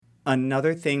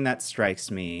Another thing that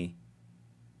strikes me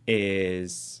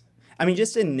is, I mean,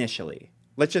 just initially,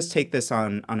 let's just take this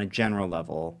on a general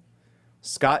level.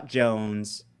 Scott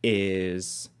Jones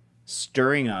is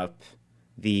stirring up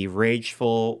the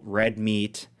rageful red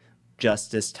meat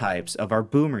justice types of our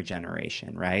boomer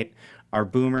generation, right? Our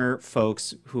boomer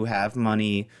folks who have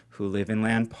money, who live in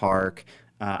Land Park.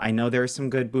 I know there are some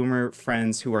good boomer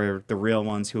friends who are the real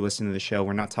ones who listen to the show.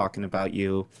 We're not talking about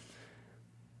you.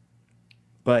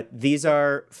 But these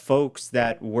are folks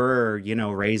that were,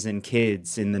 raising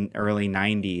kids in the early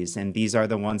 90s. And these are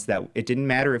the ones that it didn't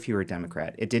matter if you were a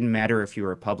Democrat, it didn't matter if you were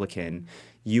a Republican.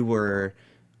 You were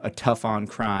a tough on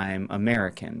crime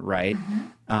American, right?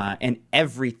 And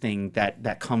everything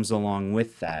that comes along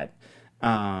with that.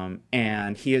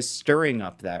 And he is stirring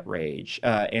up that rage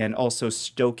and also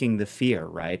stoking the fear,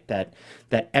 right? That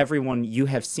everyone you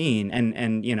have seen,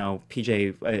 and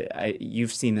PJ,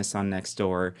 you've seen this on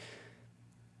Nextdoor.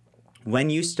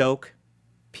 When you stoke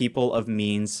people of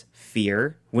means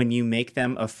fear, when you make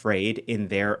them afraid in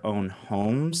their own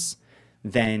homes,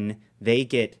 then they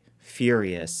get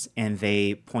furious and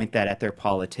they point that at their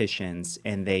politicians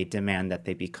and they demand that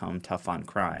they become tough on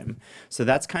crime. So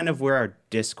that's kind of where our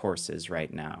discourse is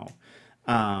right now.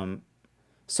 Um,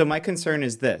 so my concern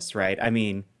is this, right? I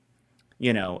mean,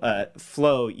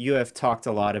 Flo, you have talked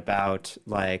a lot about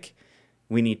like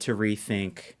we need to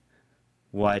rethink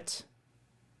what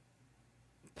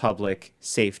public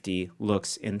safety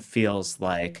looks and feels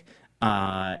like.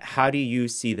 How do you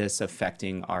see this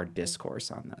affecting our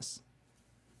discourse on this?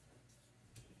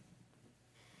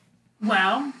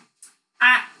 Well,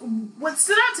 I what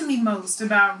stood out to me most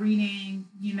about reading,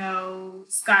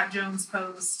 Scott Jones'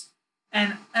 post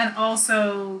and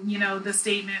also, the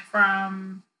statement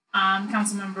from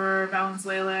Councilmember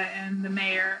Valenzuela and the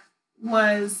mayor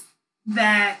was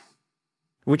that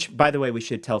Which, by the way, we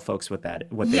should tell folks what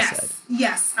they said.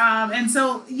 yes. And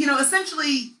so,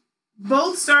 essentially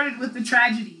both started with the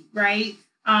tragedy, right?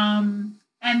 And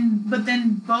but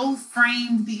then both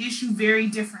framed the issue very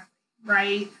differently,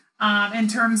 right? In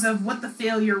terms of what the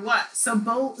failure was. So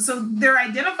they're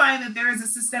identifying that there is a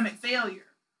systemic failure.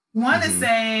 One is Mm-hmm.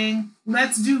 saying,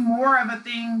 let's do more of a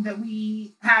thing that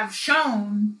we have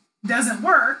shown doesn't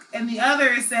work. And the other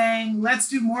is saying, let's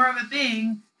do more of a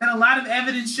thing that a lot of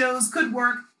evidence shows could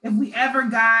work if we ever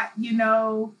got,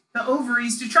 the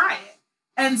ovaries to try it.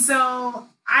 And so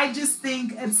I just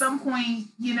think at some point,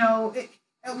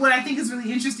 what I think is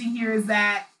really interesting here is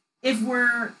that if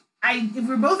we're if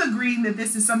we're both agreeing that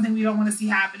this is something we don't want to see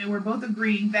happen, and we're both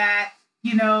agreeing that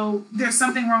there's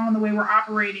something wrong in the way we're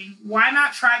operating, why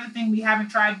not try the thing we haven't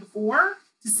tried before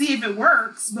to see if it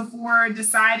works before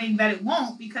deciding that it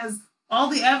won't? Because all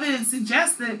the evidence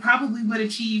suggests that it probably would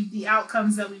achieve the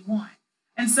outcomes that we want.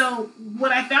 And so,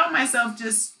 what I found myself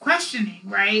just questioning,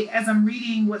 right, as I'm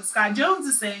reading what Scott Jones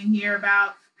is saying here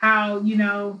about how we've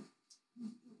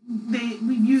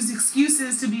used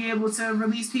excuses to be able to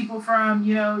release people from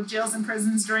jails and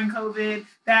prisons during COVID,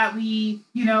 that we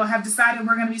have decided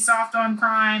we're going to be soft on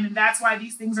crime and that's why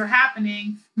these things are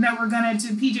happening, and that we're going to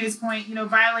PJ's point,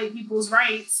 violate people's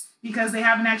rights because they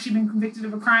haven't actually been convicted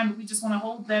of a crime, but we just want to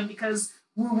hold them because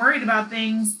we're worried about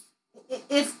things.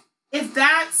 If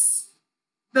that's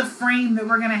the frame that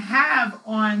we're going to have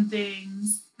on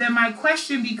things, then my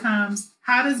question becomes,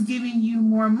 how does giving you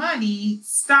more money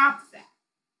stop that?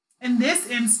 In this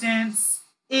instance,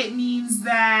 it means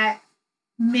that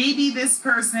maybe this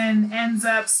person ends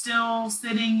up still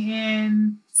sitting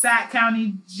in Sac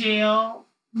County jail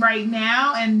right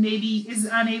now and maybe is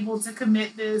unable to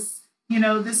commit this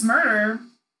murder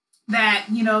that,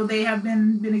 they have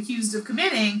been accused of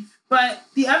committing. But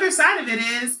the other side of it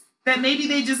is that maybe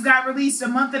they just got released a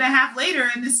month and a half later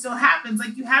and this still happens.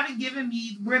 Like, you haven't given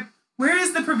me where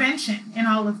is the prevention in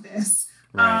all of this?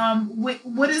 Right.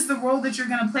 What is the role that you're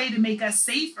going to play to make us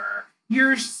safer?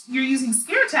 You're using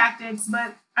scare tactics,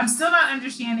 but I'm still not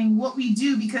understanding what we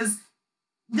do, because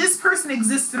this person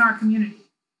exists in our community.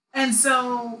 And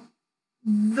so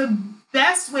the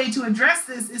best way to address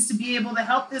this is to be able to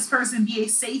help this person be a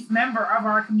safe member of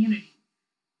our community.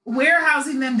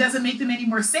 Warehousing them doesn't make them any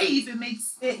more safe. It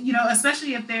makes it,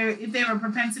 especially if they have a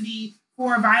propensity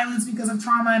for violence because of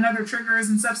trauma and other triggers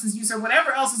and substance use or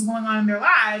whatever else is going on in their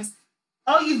lives.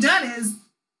 All you've done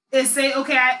is say,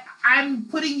 okay, I'm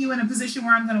putting you in a position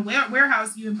where I'm going to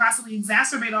warehouse you and possibly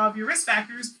exacerbate all of your risk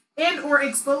factors and or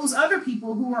expose other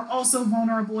people who are also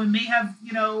vulnerable and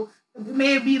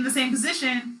may be in the same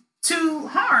position to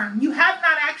harm. You have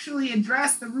not actually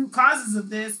addressed the root causes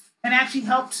of this and actually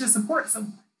helped to support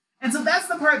someone. And so that's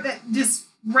the part that just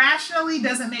rationally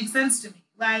doesn't make sense to me.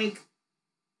 Like,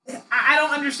 I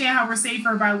don't understand how we're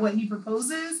safer by what he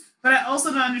proposes. but I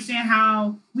also don't understand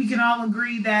how we can all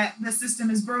agree that the system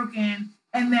is broken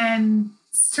and then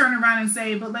turn around and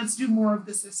say, but let's do more of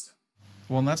the system.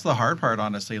 Well, and that's the hard part,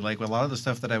 honestly. Like, a lot of the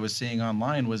stuff that I was seeing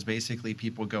online was basically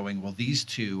people going, well, these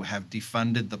two have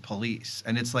defunded the police.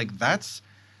 And it's like,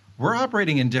 we're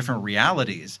operating in different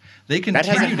realities. They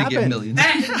continue to get millions.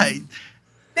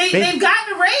 They've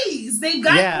gotten a raise. They've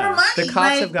gotten more money. The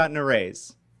cops have gotten a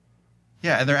raise.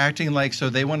 Yeah, and they're acting like, so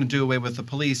they want to do away with the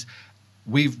police.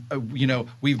 We've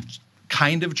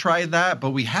kind of tried that, but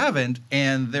we haven't.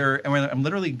 And I'm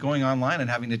literally going online and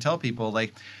having to tell people,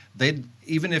 like,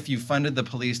 even if you funded the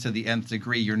police to the nth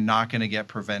degree, you're not going to get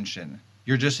prevention.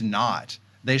 You're just not.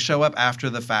 They show up after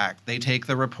the fact. They take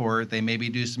the report. They maybe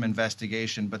do some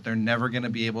investigation, but they're never going to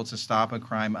be able to stop a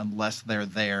crime unless they're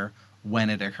there when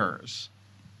it occurs.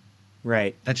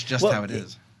 Right. That's just how it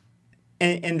is.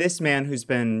 And this man who's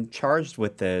been charged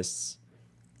with this,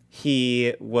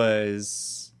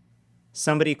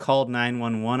 somebody called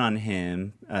 911 on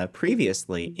him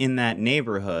previously in that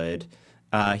neighborhood.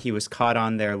 He was caught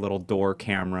on their little door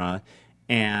camera,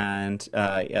 and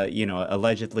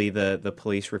allegedly the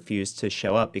police refused to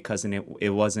show up because it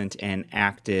wasn't an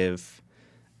active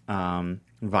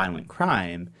violent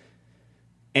crime.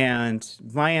 And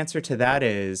my answer to that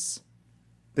is,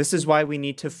 this is why we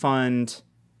need to fund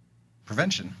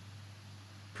prevention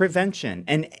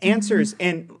and answers.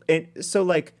 And so,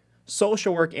 like,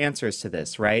 social work answers to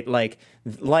this, right? Like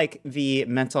the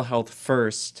mental health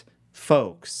first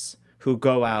folks who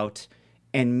go out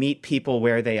and meet people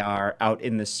where they are out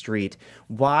in the street.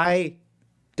 Why,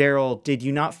 Daryl, did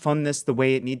you not fund this the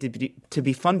way it needed to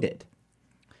be funded?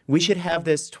 We should have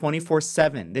this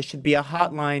 24/7. This should be a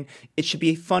hotline. It should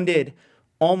be funded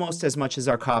almost as much as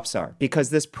our cops are,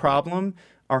 because this problem,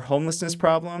 our homelessness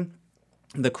problem,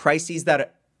 the crises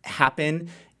that happen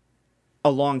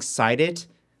alongside it,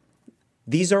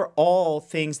 these are all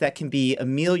things that can be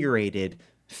ameliorated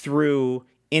through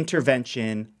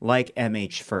intervention like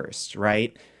MH First,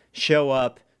 right? Show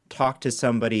up, talk to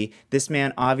somebody. This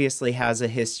man obviously has a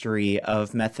history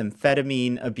of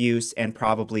methamphetamine abuse and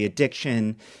probably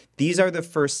addiction. These are the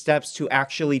first steps to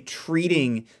actually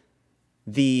treating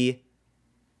the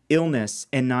illness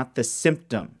and not the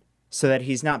symptom, so that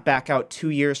he's not back out 2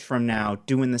 years from now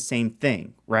doing the same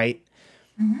thing, right?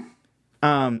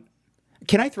 Mm-hmm.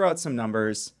 Can I throw out some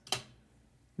numbers?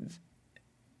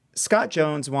 Scott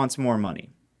Jones wants more money.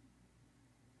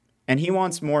 And he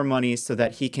wants more money so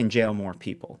that he can jail more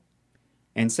people.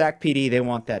 And SAC PD, they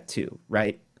want that too,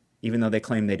 right? Even though they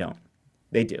claim they don't.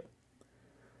 They do.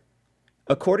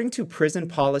 According to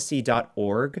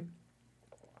prisonpolicy.org,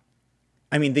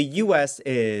 I mean, the U.S.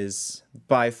 is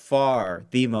by far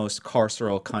the most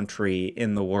carceral country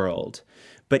in the world.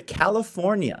 But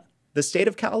California, the state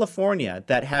of California,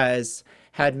 that has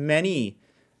had many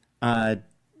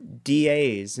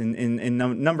DAs in a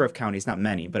number of counties, not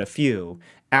many, but a few,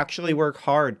 actually work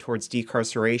hard towards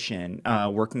decarceration,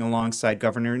 working alongside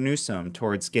Governor Newsom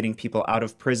towards getting people out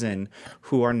of prison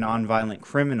who are nonviolent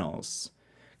criminals.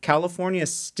 California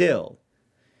still,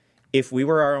 if we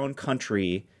were our own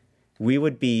country, we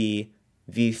would be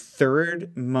the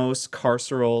third most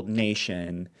carceral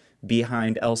nation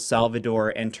behind El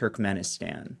Salvador and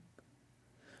Turkmenistan.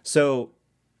 So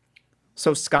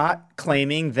Scott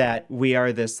claiming that we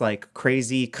are this like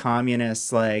crazy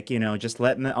communist, like, just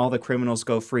letting all the criminals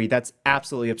go free, that's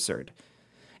absolutely absurd.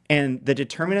 And the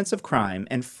determinants of crime,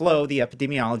 and Flo, the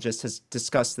epidemiologist, has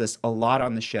discussed this a lot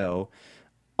on the show,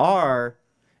 are,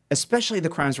 especially the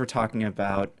crimes we're talking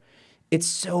about, it's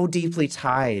so deeply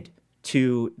tied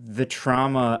to the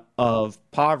trauma of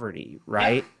poverty,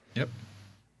 right? Yep.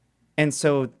 And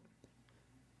so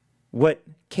what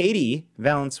Katie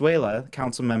Valenzuela,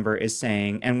 council member, is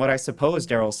saying, and what I suppose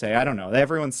Daryl say, I don't know,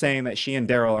 everyone's saying that she and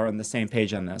Daryl are on the same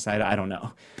page on this, I don't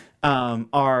know,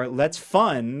 are let's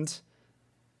fund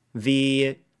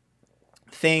the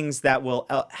things that will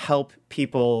help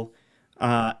people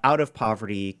out of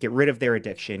poverty, get rid of their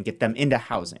addiction, get them into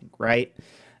housing, right?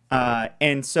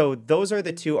 And so those are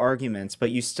the two arguments,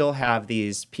 but you still have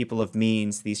these people of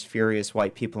means, these furious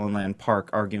white people in Land Park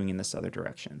arguing in this other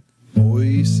direction.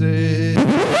 Voices.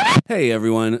 Hey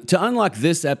everyone, to unlock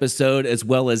this episode as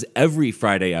well as every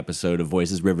Friday episode of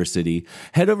Voices River City,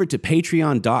 head over to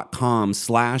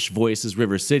patreon.com/Voices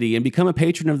River City and become a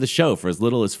patron of the show for as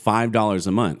little as $5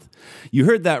 a month. You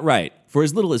heard that right. For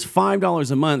as little as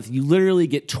 $5 a month, you literally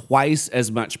get twice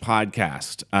as much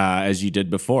podcast as you did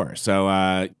before.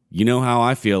 So you know how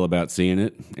I feel about seeing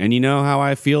it, and you know how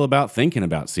I feel about thinking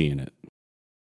about seeing it.